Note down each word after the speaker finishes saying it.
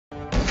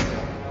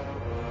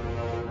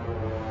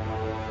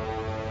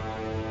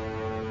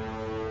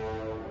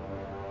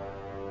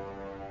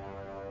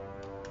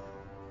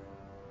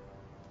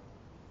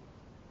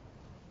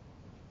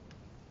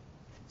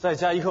再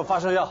加1颗发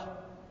射药，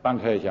半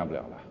颗也加不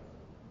了了，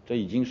这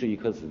已经是1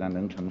颗子弹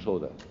能承受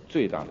的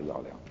最大的药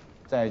量，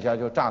再加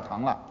就炸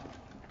膛了。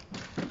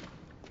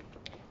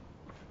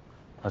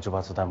那就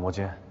把子弹磨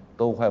尖，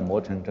都快磨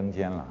成针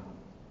尖了。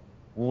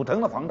武藤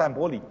的防弹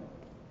玻璃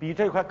比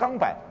这块钢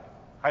板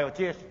还要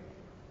结实。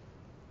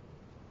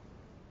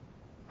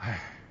唉，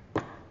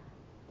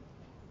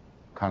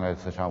看来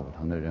刺杀武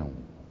藤的任务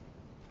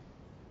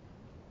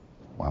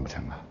完不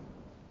成了。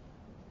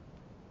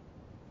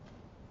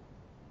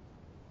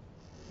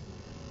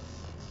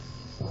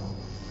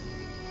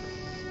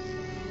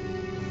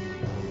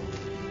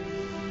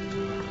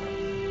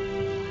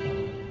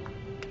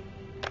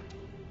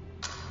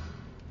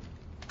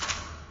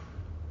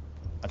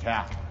阿全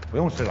啊，不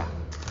用试了，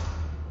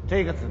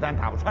这个子弹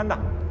打不穿的。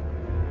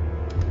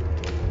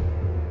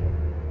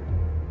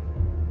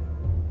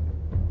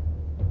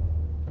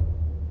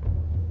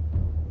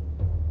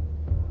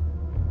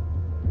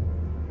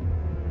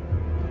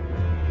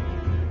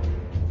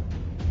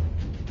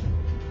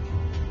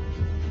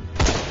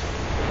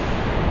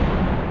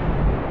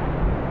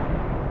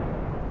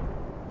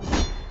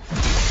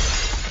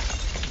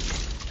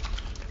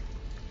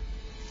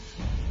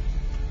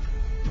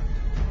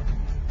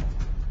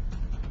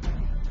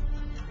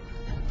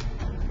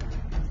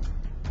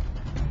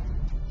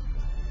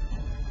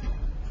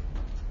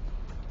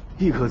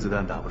1颗子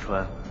弹打不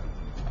穿，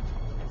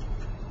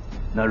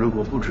那如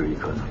果不止1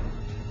颗呢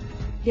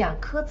？2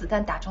颗子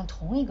弹打中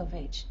同一个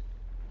位置，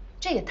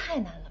这也太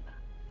难了吧？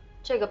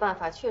这个办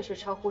法确实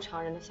超乎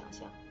常人的想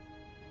象，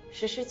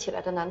实施起来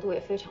的难度也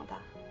非常大，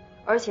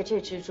而且这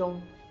之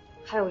中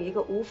还有一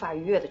个无法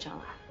逾越的障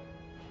碍。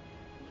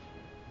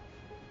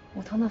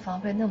武藤的防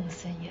备那么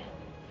森严，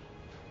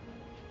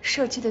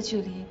射击的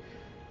距离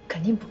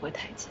肯定不会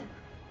太近。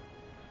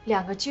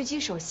2个狙击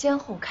手先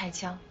后开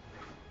枪。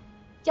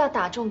要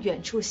打中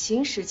远处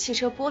行驶汽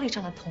车玻璃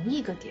上的同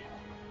一个点，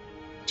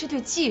这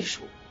对技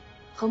术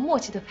和默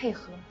契的配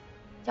合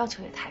要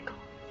求也太高。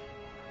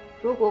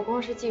如果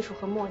光是技术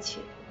和默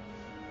契，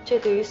这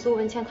对于苏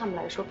文谦他们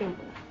来说并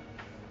不难。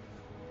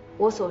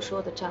我所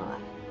说的障碍，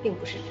并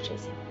不是指这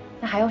些。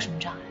那还有什么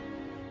障碍？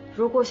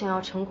如果想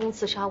要成功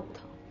刺杀武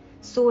藤，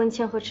苏文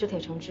谦和池铁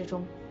城之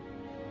中，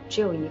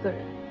只有1个人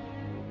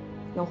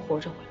能活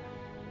着回来。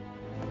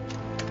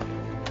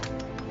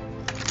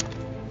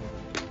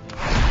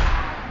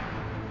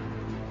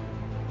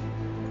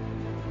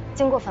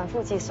经过反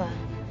复计算，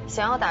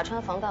想要打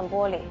穿防弹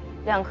玻璃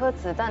，2颗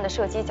子弹的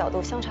射击角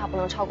度相差不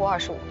能超过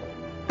25度。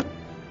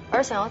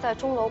而想要在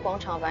钟楼广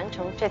场完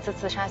成这次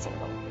刺杀行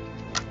动，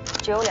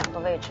只有2个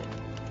位置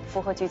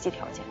符合狙击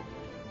条件。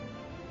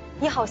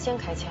1号先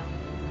开枪，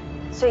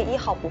所以1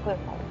号不会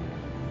跑。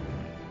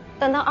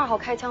但当2号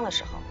开枪的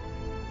时候，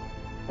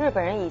日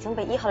本人已经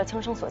被1号的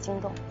枪声所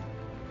惊动，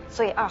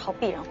所以2号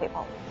必然会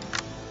暴露。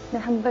那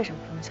他们为什么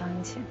不用消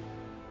音器？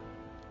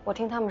我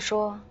听他们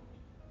说，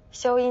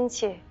消音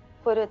器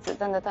会对子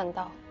弹的弹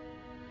道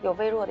有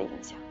微弱的影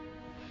响。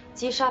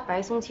击杀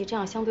白松旗这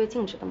样相对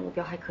静止的目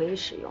标还可以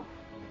使用，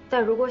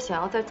但如果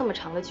想要在这么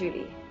长的距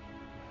离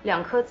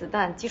，2颗子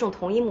弹击中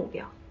同一目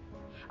标，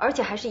而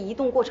且还是移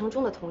动过程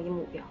中的同一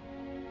目标，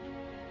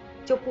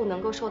就不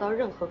能够受到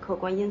任何客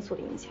观因素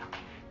的影响。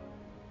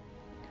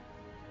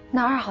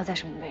那2号在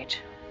什么位置？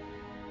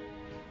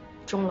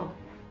钟楼。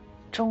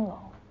钟楼。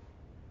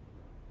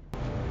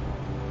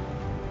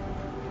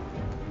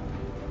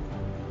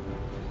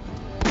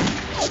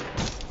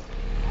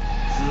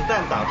子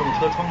弹打中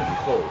车窗以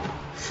后，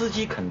司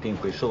机肯定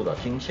会受到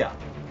惊吓，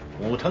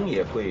武藤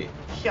也会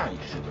下意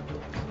识的躲。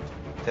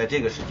在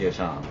这个世界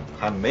上，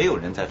还没有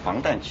人在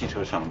防弹汽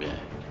车上面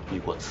遇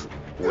过刺，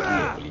武藤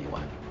也不例外。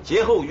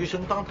劫后余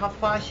生，当他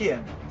发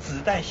现子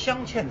弹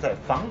镶嵌在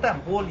防弹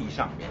玻璃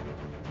上面，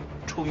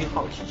出于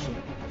好奇心，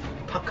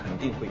他肯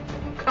定会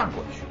看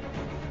过去。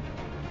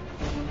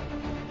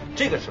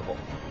这个时候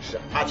是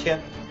阿谦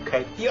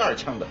开第2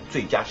枪的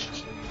最佳时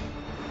机。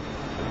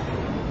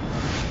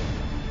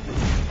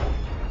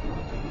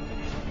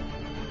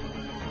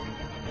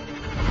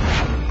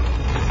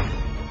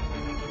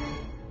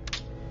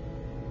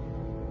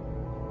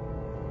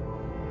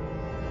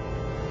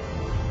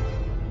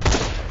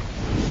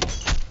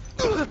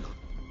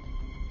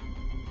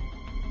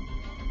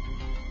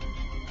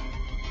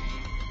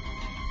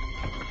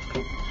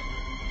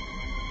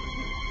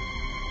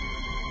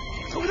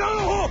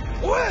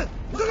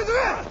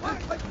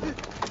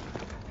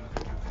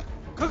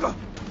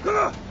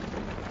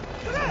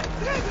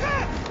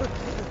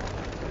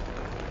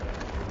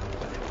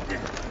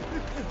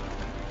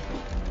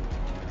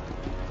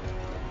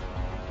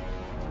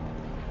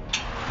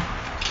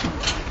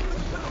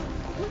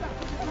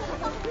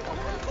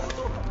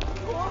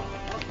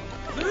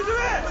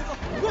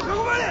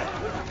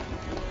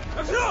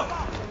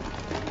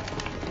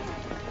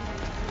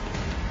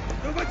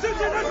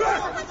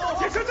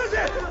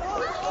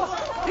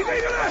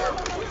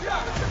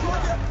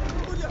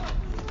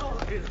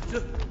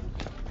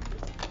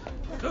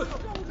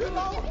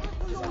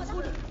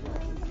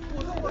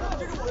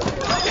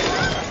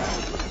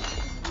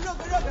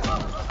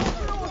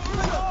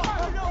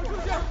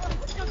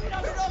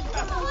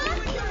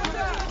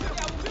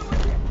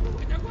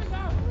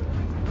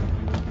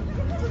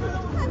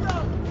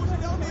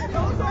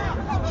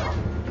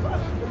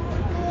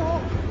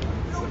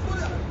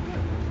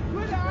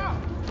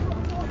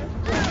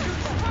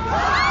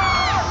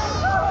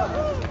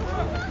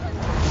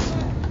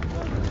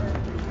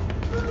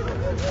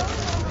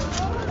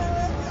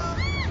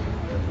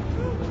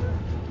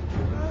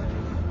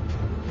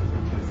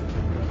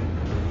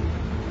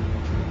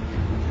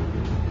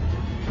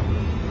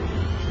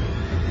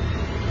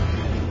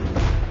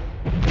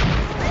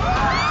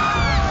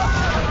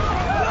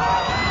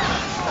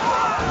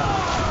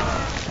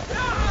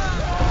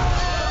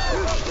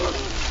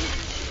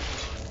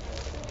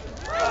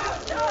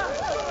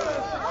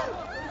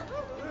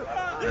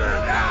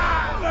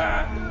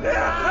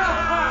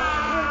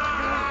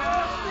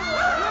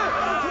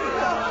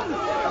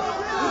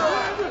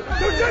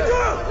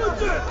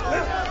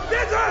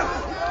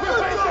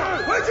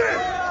下去！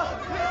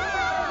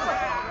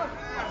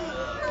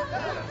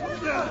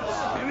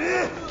明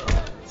明。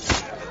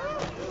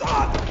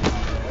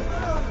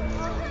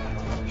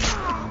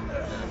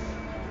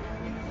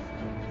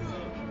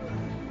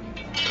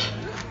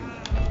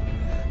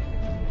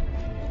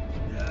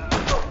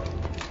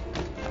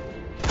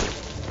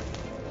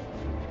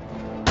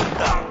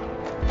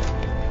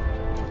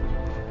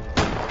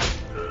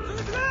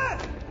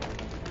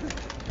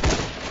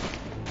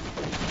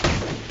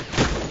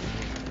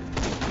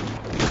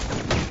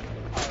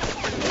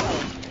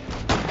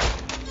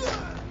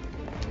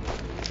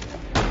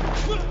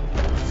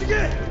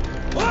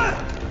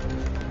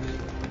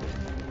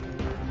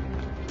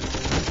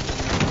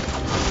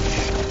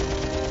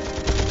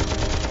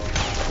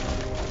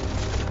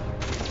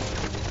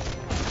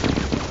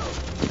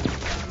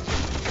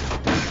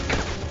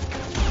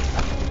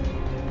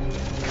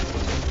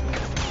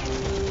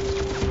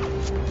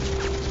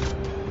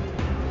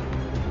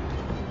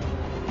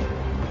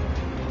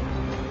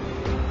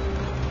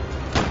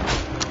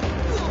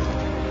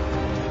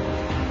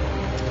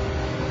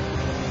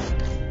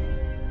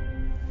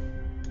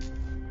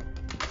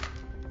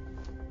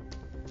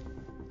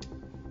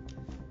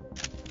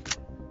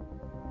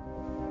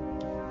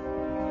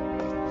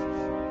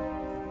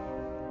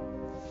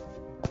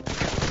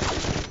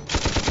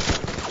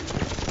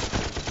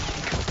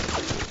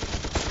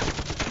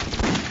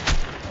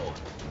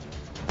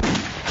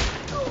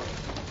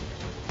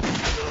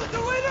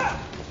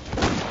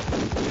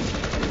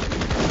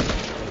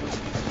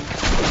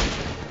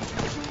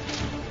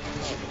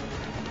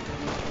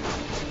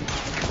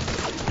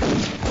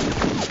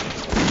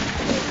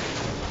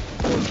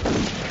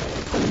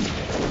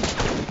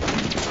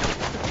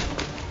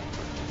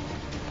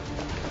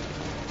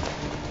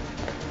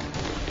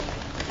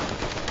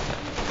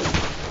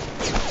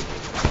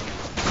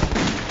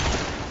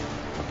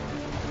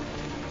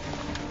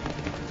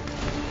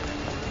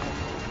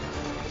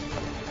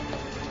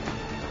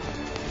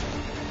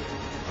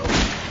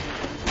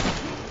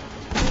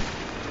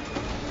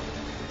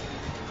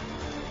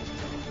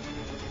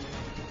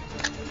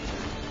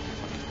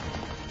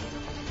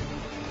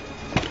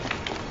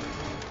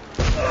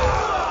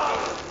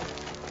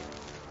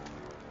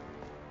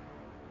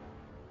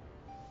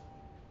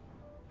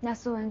那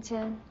苏文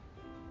谦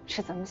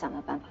是怎么想到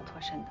办法脱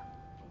身的？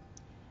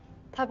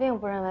他并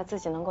不认为自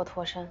己能够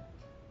脱身。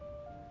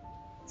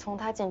从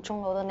他进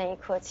钟楼的那一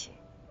刻起，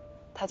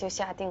他就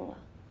下定了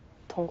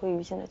同归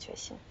于尽的决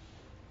心。